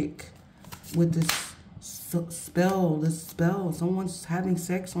magic with this spell. Someone's having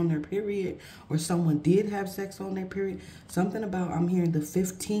sex on their period, or someone did have sex on their period. Something about, I'm hearing the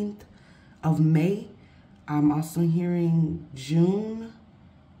 15th of May. I'm also hearing June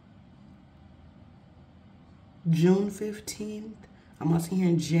 15th. I'm also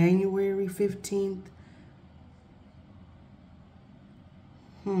hearing January 15th.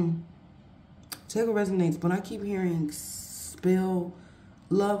 Take a resonance, but I keep hearing spill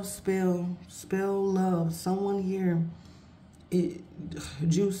love. Someone here, it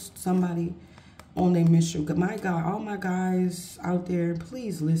juiced somebody on their menstrual. My God, all my guys out there,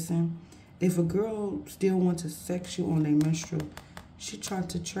 please listen. If a girl still wants to sex you on their menstrual, she tried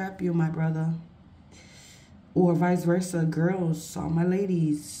to trap you, my brother. Or vice versa, girls, all my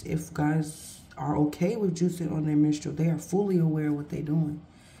ladies, if guys are okay with juicing on their menstrual, they are fully aware of what they're doing.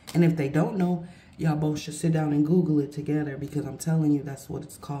 And if they don't know, y'all both should sit down and Google it together, because I'm telling you, that's what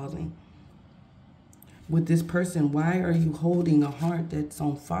it's causing. With this person, why are you holding a heart that's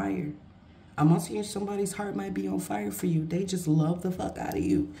on fire? I'm also hearing somebody's heart might be on fire for you. They just love the fuck out of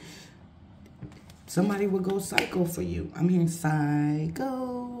you. Somebody would go psycho for you. I'm hearing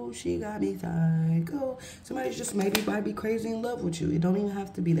psycho. She got me psycho. Somebody just maybe might be crazy in love with you. It don't even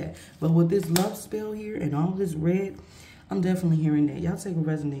have to be that. But with this love spell here and all this red, I'm definitely hearing that. Y'all take a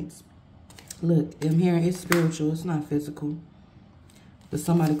resonance. Look, I'm hearing it's spiritual. It's not physical. But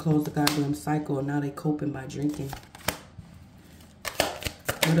somebody closed the goddamn cycle and now they coping by drinking.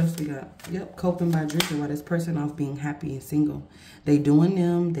 What else we got? Yep, coping by drinking while this person off being happy and single. They doing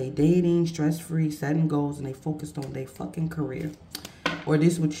them, they dating, stress-free, setting goals, and they focused on their fucking career. Or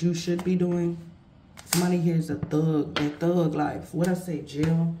this what you should be doing. Somebody here is a thug, that thug life. What I say,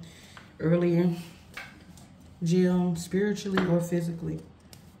 jail earlier? Jail, spiritually or physically.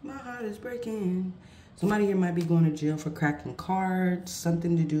 My heart is breaking. Somebody here might be going to jail for cracking cards,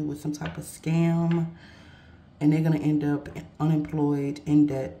 something to do with some type of scam. And they're going to end up unemployed, in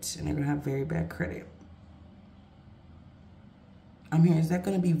debt, and they're going to have very bad credit. I'm hearing, is that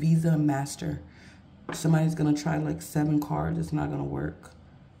going to be Visa and Master? Somebody's going to try like 7 cards. It's not going to work.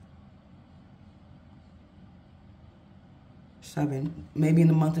 7. Maybe in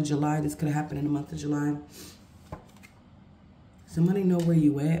the month of July. This could have happened in the month of July. Somebody know where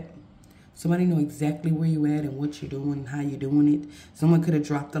you at. Somebody know exactly where you at and what you're doing and how you're doing it. Someone could have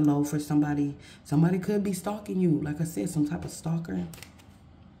dropped the low for somebody. Somebody could be stalking you. Like I said, some type of stalker.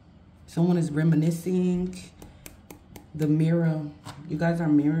 Someone is reminiscing. The mirror. You guys are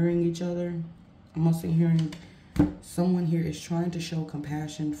mirroring each other. I'm also hearing someone here is trying to show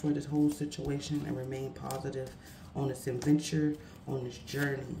compassion for this whole situation and remain positive on this adventure, on this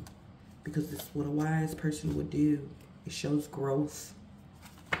journey. Because this is what a wise person would do. It shows growth.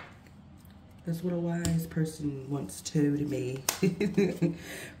 That's what a wise person wants to me.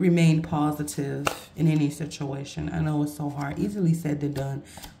 Remain positive in any situation. I know it's so hard. Easily said than done.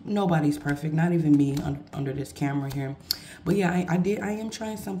 Nobody's perfect. Not even me under this camera here. But yeah, I am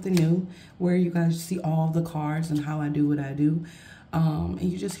trying something new where you guys see all the cards and how I do what I do. And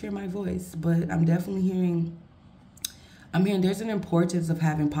you just hear my voice. But I'm definitely hearing there's an importance of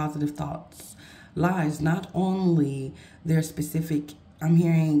having positive thoughts. Lies, not only their specific, I'm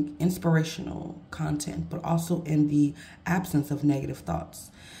hearing inspirational content, but also in the absence of negative thoughts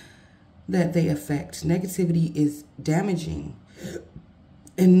that they affect. Negativity is damaging.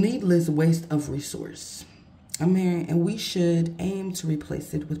 and needless waste of resource. I'm hearing, and we should aim to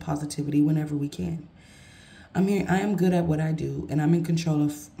replace it with positivity whenever we can. I'm hearing, I am good at what I do, and I'm in control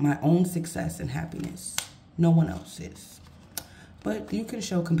of my own success and happiness. No one else is. But you can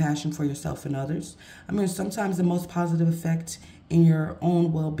show compassion for yourself and others. I mean, sometimes the most positive effect in your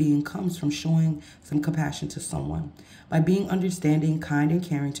own well-being comes from showing some compassion to someone, by being understanding, kind, and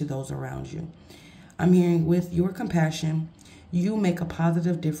caring to those around you. I'm hearing, with your compassion, you make a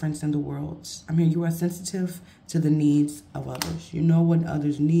positive difference in the world. I mean, you are sensitive to the needs of others. You know what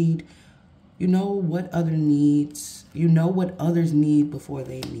others need. You know what others need before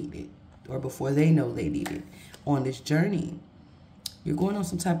they need it, or before they know they need it. On this journey, you're going on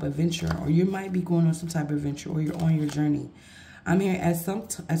some type of adventure, or you might be going on some type of adventure, or you're on your journey. I'm here at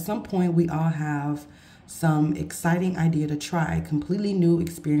some point we all have some exciting idea to try, completely new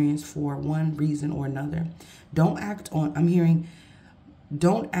experience for one reason or another. Don't act on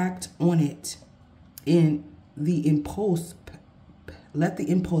it in the impulse. Let the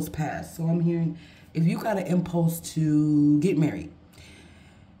impulse pass. So I'm hearing, if you got an impulse to get married,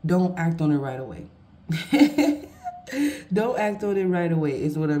 don't act on it right away. Don't act on it right away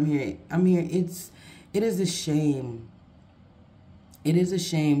is what I'm hearing. I'm hearing it is a shame. It is a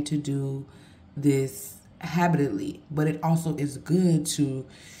shame to do this habitually, but it also is good to,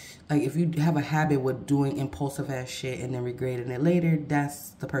 like, if you have a habit with doing impulsive ass shit and then regretting it later, that's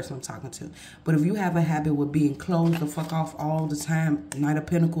the person I'm talking to. But if you have a habit with being closed the fuck off all the time, Knight of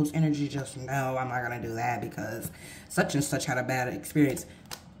Pentacles energy, just, no, I'm not gonna do that because such and such had a bad experience.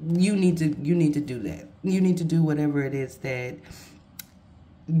 You need to do that. You need to do whatever it is that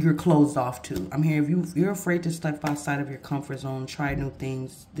you're closed off to. I'm here. If you're afraid to step outside of your comfort zone, try new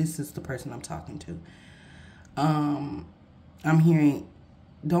things, this is the person I'm talking to. I'm hearing,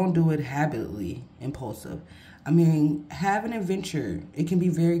 don't do it habitually, impulsive. I'm hearing, have an adventure. It can be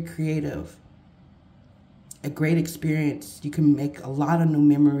very creative. A great experience. You can make a lot of new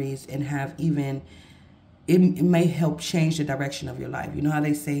memories and have even, it may help change the direction of your life. You know how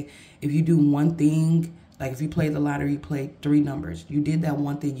they say, if you do one thing, like if you play the lottery, you play 3 numbers. You did that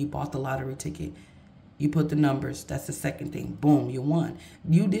one thing, you bought the lottery ticket. You put the numbers, that's the second thing. Boom, you won.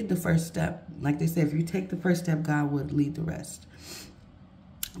 You did the first step. Like they say, if you take the first step, God would lead the rest.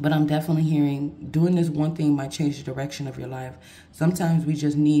 But I'm definitely hearing, doing this one thing might change the direction of your life. Sometimes we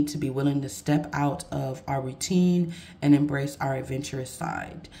just need to be willing to step out of our routine and embrace our adventurous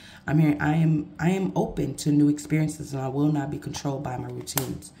side. I'm hearing, I am open to new experiences, and I will not be controlled by my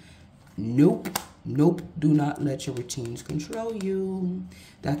routines. Nope. Nope. Do not let your routines control you.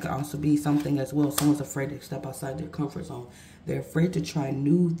 That could also be something as well. Someone's afraid to step outside their comfort zone. They're afraid to try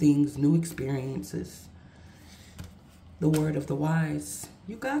new things, new experiences. The word of the wise.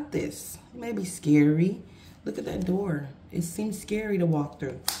 You got this. It may be scary. Look at that door. It seems scary to walk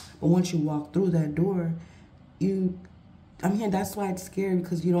through. But once you walk through that door, I'm here, that's why it's scary,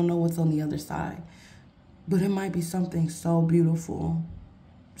 because you don't know what's on the other side. But it might be something so beautiful,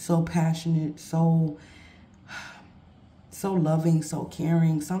 so passionate, so loving, so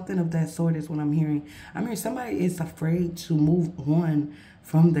caring. Something of that sort is what I'm hearing. I'm hearing somebody is afraid to move on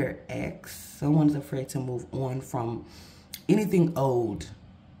from their ex. Someone's afraid to move on from anything old.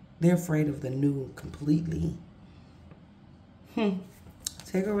 They're afraid of the new completely.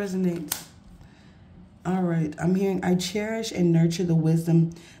 Take a resonate. All right, I'm hearing, I cherish and nurture the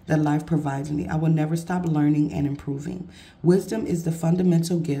wisdom that life provides me. I will never stop learning and improving. Wisdom is the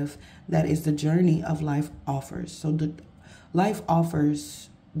fundamental gift that is the journey of life offers. So life offers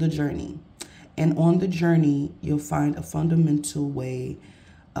the journey. And on the journey, you'll find a fundamental way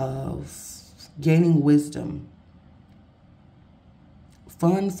of gaining wisdom.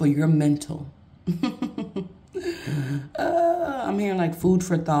 Fun for your mental. I'm hearing like food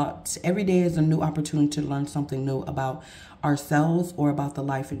for thought. Every day is a new opportunity to learn something new about ourselves or about the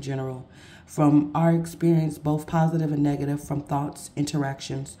life in general. From our experience, both positive and negative, from thoughts,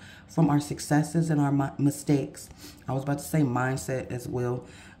 interactions, from our successes and our mistakes. I was about to say mindset as well.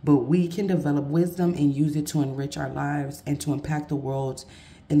 But we can develop wisdom and use it to enrich our lives and to impact the world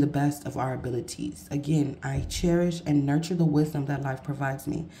in the best of our abilities. Again, I cherish and nurture the wisdom that life provides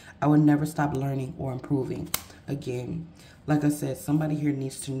me. I will never stop learning or improving. Again, like I said, somebody here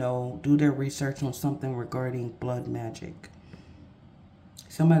needs to know, do their research on something regarding blood magic.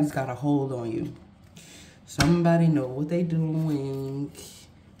 Somebody's got a hold on you. Somebody know what they doing,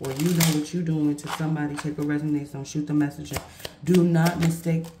 or you know what you're doing to somebody. Take a resonance, don't shoot the messenger. Do not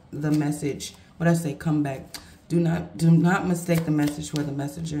mistake the message. What I say, come back. Do not mistake the message for the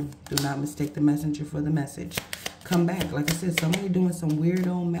messenger. Do not mistake the messenger for the message. Come back. Like I said, somebody doing some weird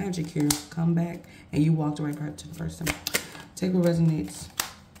old magic here. Come back. And you walked right back to the person. Take what resonates.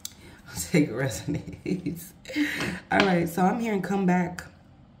 Take a resonance. All right, so I'm hearing come back.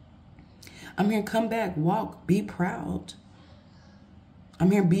 I'm hearing come back, walk, be proud.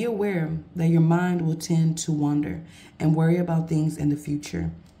 I'm here, be aware that your mind will tend to wander and worry about things in the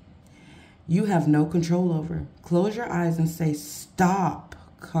future you have no control over. Close your eyes and say, stop,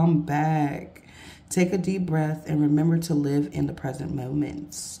 come back. Take a deep breath and remember to live in the present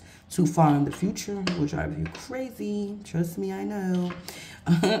moments. Too far in the future will drive you crazy. Trust me, I know.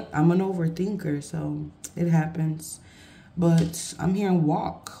 I'm an overthinker, so it happens. But I'm hearing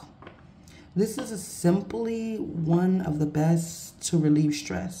walk. This is simply one of the best to relieve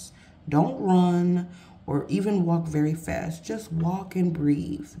stress. Don't run or even walk very fast. Just walk and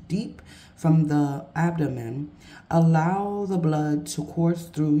breathe deep from the abdomen. Allow the blood to course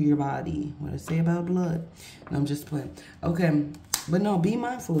through your body. What I say about blood? No, I'm just playing. Okay, but no, be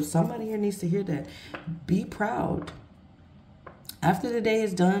mindful. Somebody here needs to hear that. Be proud. After the day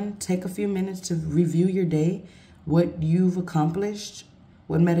is done, take a few minutes to review your day, what you've accomplished,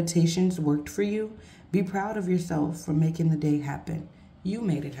 what meditations worked for you. Be proud of yourself for making the day happen. You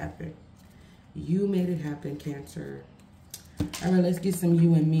made it happen. You made it happen, Cancer. All right, let's get some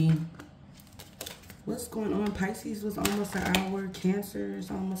you and me. What's going on? Pisces was almost an hour. Cancer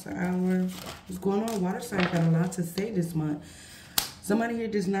is almost an hour. What's going on? Water sign got a lot to say this month. Somebody here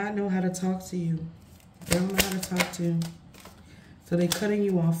does not know how to talk to you. They don't know how to talk to you. So they're cutting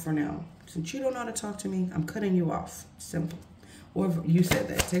you off for now. Since you don't know how to talk to me, I'm cutting you off. Simple. Or if you said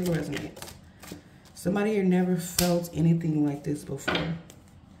that, take a resonance. Somebody here never felt anything like this before.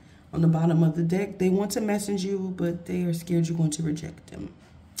 On the bottom of the deck, they want to message you, but they are scared you're going to reject them.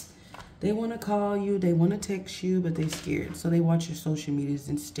 They want to call you, they want to text you, but they're scared. So they watch your social medias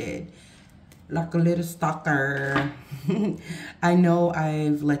instead. Like a little stalker. I know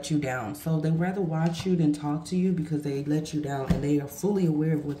I've let you down. So they rather watch you than talk to you because they let you down and they are fully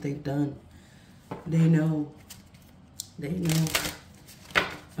aware of what they've done. They know. They know.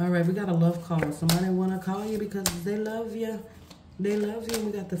 All right, we got a love call. Somebody want to call you because they love you. They love you.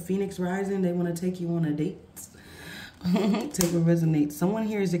 We got the Phoenix rising. They want to take you on a date. Take what resonates. Someone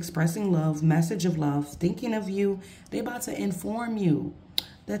here is expressing love, message of love, thinking of you. They about to inform you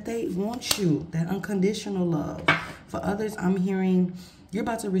that they want you, that unconditional love. For others, I'm hearing you're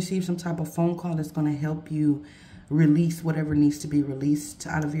about to receive some type of phone call that's going to help you release whatever needs to be released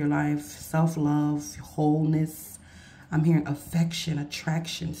out of your life. Self-love, wholeness. I'm hearing affection,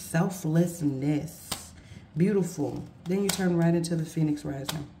 attraction, selflessness. Beautiful. Then you turn right into the Phoenix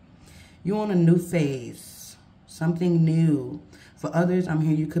rising. You're on a new phase, something new. For others, I'm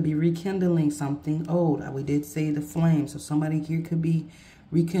here, you could be rekindling something old. We did say the flame, so somebody here could be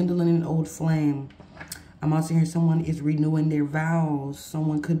rekindling an old flame. I'm also hearing someone is renewing their vows.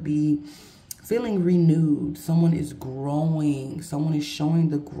 Someone could be feeling renewed. Someone is growing. Someone is showing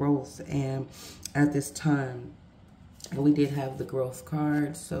the growth. And at this time, and we did have the growth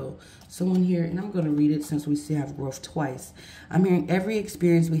card. So someone here, and I'm going to read it since we still have growth twice. I'm hearing every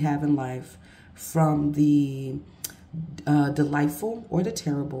experience we have in life, from the delightful or the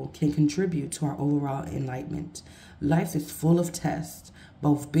terrible, can contribute to our overall enlightenment. Life is full of tests,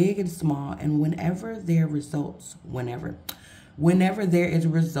 both big and small, and whenever there is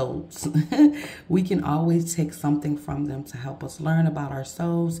results, we can always take something from them to help us learn about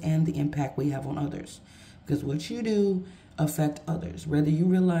ourselves and the impact we have on others. Because what you do affect others, whether you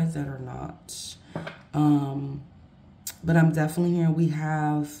realize that or not. But I'm definitely hearing we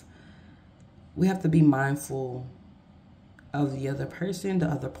have to be mindful of the other person, the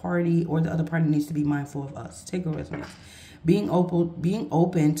other party, or the other party needs to be mindful of us. Take a resonance. Being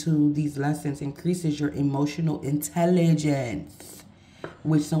open to these lessons increases your emotional intelligence,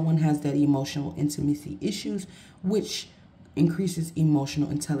 which someone has that emotional intimacy issues, which increases emotional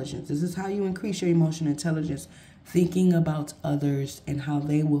intelligence. This is how you increase your emotional intelligence, thinking about others and how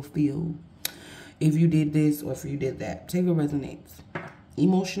they will feel if you did this or if you did that. Take a resonance.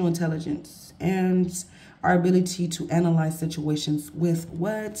 Emotional intelligence and our ability to analyze situations with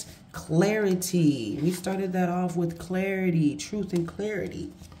what? Clarity. We started that off with clarity. Truth and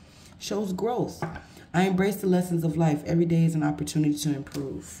clarity shows growth. I embrace the lessons of life. Every day is an opportunity to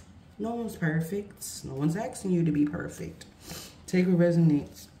improve. No one's perfect. No one's asking you to be perfect. Take what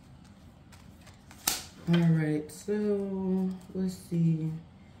resonates. All right, so let's see.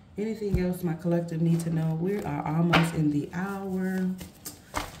 Anything else my collective need to know? We are almost in the hour.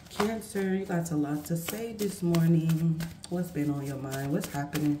 Cancer, you got a lot to say this morning. What's been on your mind? What's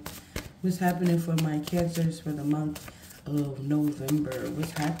happening? What's happening for my Cancers for the month of November?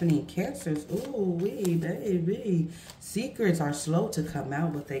 What's happening? Cancers, ooh, baby. Secrets are slow to come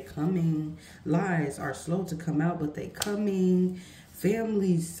out, but they coming. Lies are slow to come out, but they coming.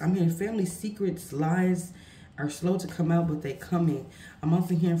 Families, I'm hearing family secrets, lies are slow to come out, but they coming. I'm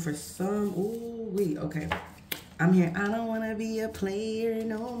also hearing for some, okay. I'm hearing, I don't want to be a player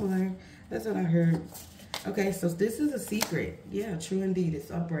no more. That's what I heard. Okay, so this is a secret. Yeah, true indeed.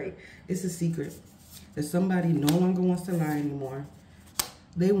 It's upright. It's a secret that somebody no longer wants to lie anymore.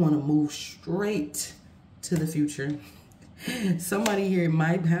 They want to move straight to the future. Somebody here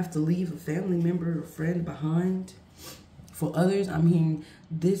might have to leave a family member or friend behind. For others, I'm hearing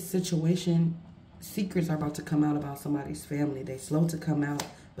this situation, secrets are about to come out about somebody's family. They slow to come out,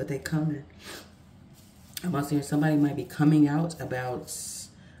 but they coming. I'm also hearing somebody might be coming out about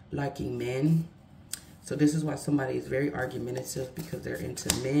liking men. So this is why somebody is very argumentative, because they're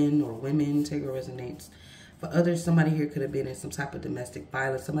into men or women. Take what resonates. For others, somebody here could have been in some type of domestic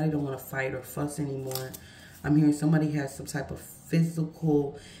violence. Somebody don't want to fight or fuss anymore. I'm hearing somebody has some type of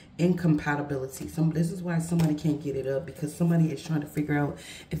physical incompatibility. This is why somebody can't get it up, because somebody is trying to figure out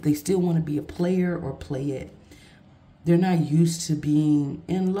if they still want to be a player or play it. They're not used to being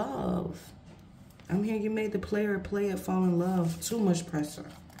in love. I'm hearing you made the player play it, fall in love. Too much pressure.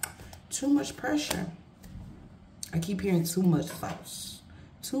 Too much pressure. I keep hearing too much sauce.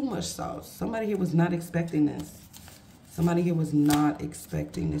 Too much sauce. Somebody here was not expecting this. Somebody here was not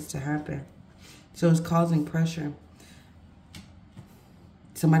expecting this to happen. So it's causing pressure.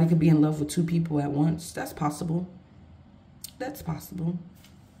 Somebody could be in love with two people at once. That's possible. That's possible.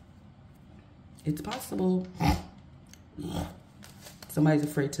 It's possible. Somebody's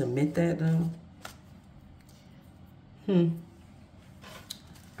afraid to admit that, though.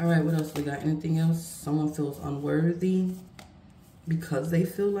 All right, what else we got? Anything else? Someone feels unworthy because they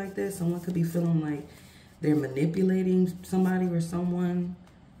feel like that. Someone could be feeling like they're manipulating somebody or someone.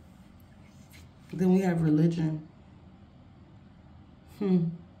 Then we have religion.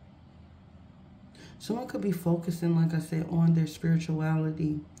 Someone could be focusing, like I said, on their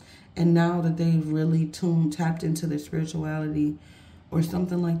spirituality. And now that they've really tapped into their spirituality or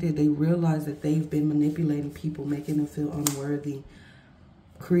something like that, they realize that they've been manipulating people, making them feel unworthy,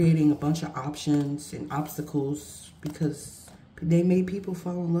 creating a bunch of options and obstacles because they made people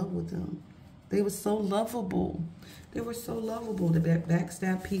fall in love with them. They were so lovable. They were so lovable. They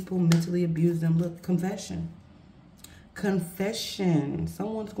backstab people, mentally abuse them. Look, confession. Confession.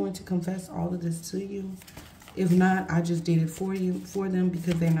 Someone's going to confess all of this to you. If not, I just did it for them,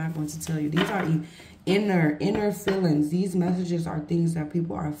 because they're not going to tell you. These are inner feelings. These messages are things that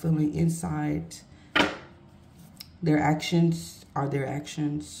people are feeling inside. Their actions are their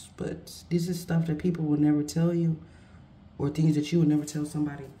actions, but this is stuff that people will never tell you, or things that you would never tell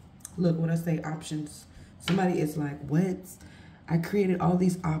somebody. Look, what I say, options. Somebody is like, what? I created all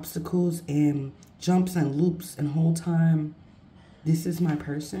these obstacles and jumps and loops, and the whole time, this is my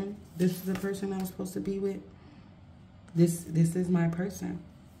person. This is the person I was supposed to be with. This is my person.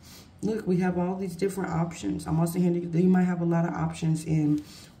 Look, we have all these different options. I'm also hearing that you might have a lot of options in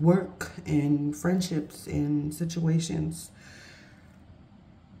work and friendships and situations.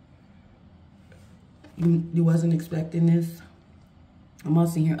 You wasn't expecting this. I'm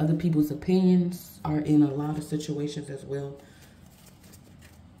also hearing other people's opinions are in a lot of situations as well.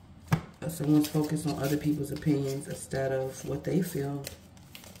 Someone's focused on other people's opinions instead of what they feel.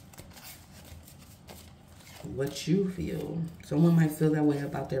 What you feel. Someone might feel that way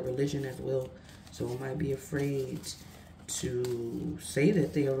about their religion as well. Someone might be afraid to say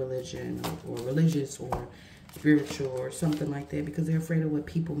that they are religion or religious or spiritual or something like that, because they're afraid of what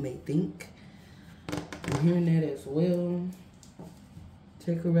people may think. I'm hearing that as well.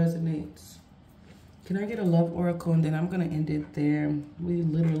 Take what resonates. Can I get a love oracle? And then I'm going to end it there. We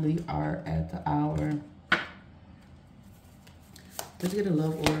literally are at the hour. Let's get a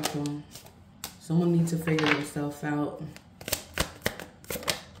love oracle. Someone needs to figure themselves out.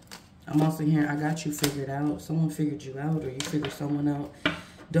 I'm also hearing, I got you figured out. Someone figured you out, or you figured someone out.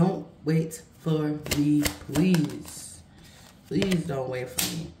 Don't wait for me, please. Please don't wait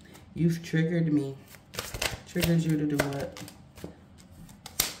for me. You've triggered me. Triggered you to do what?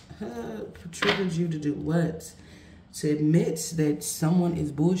 Triggered you to do what? To admit that someone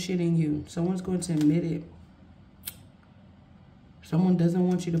is bullshitting you. Someone's going to admit it. Someone doesn't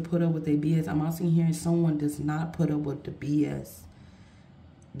want you to put up with their BS. I'm also hearing someone does not put up with the BS.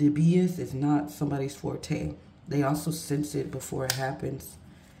 The BS is not somebody's forte. They also sense it before it happens.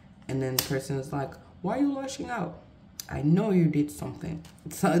 And then the person is like, why are you lashing out? I know you did something.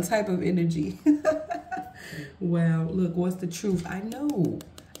 It's a type of energy. Well, look, what's the truth? I know.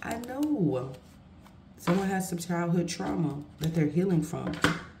 I know. Someone has some childhood trauma that they're healing from.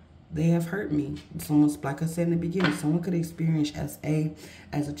 They have hurt me. Someone's, like I said in the beginning, someone could experience as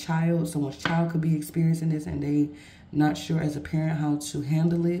a child. Someone's child could be experiencing this, and they not sure as a parent how to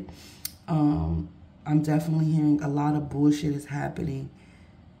handle it. I'm definitely hearing a lot of bullshit is happening,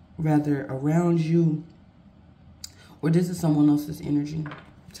 rather around you, or this is someone else's energy.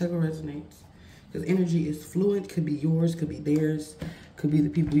 Take what resonates. Because energy is fluid, could be yours, could be theirs, could be the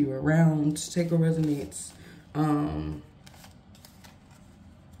people you're around. Take what resonates.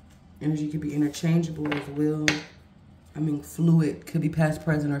 Energy could be interchangeable as well. I mean, fluid, could be past,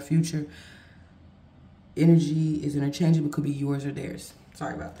 present, or future. Energy is interchangeable, could be yours or theirs.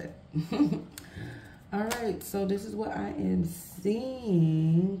 Sorry about that. All right, so this is what I am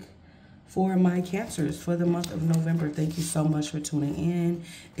seeing for my Cancers for the month of November. Thank you so much for tuning in.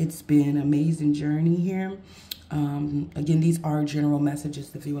 It's been an amazing journey here. Again, these are general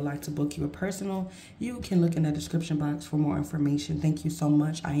messages. If you would like to book you a personal, you can look in the description box for more information. Thank you so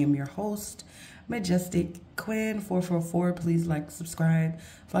much. I am your host, Majestic Quinn 444. Please like, subscribe,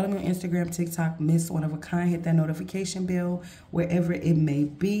 follow me on Instagram, TikTok, Miss One of a Kind. Hit that notification bell wherever it may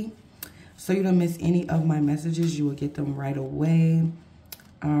be, so you don't miss any of my messages. You will get them right away.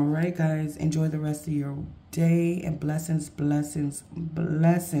 All right, guys, enjoy the rest of your day, and blessings, blessings,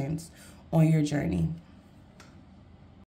 blessings on your journey.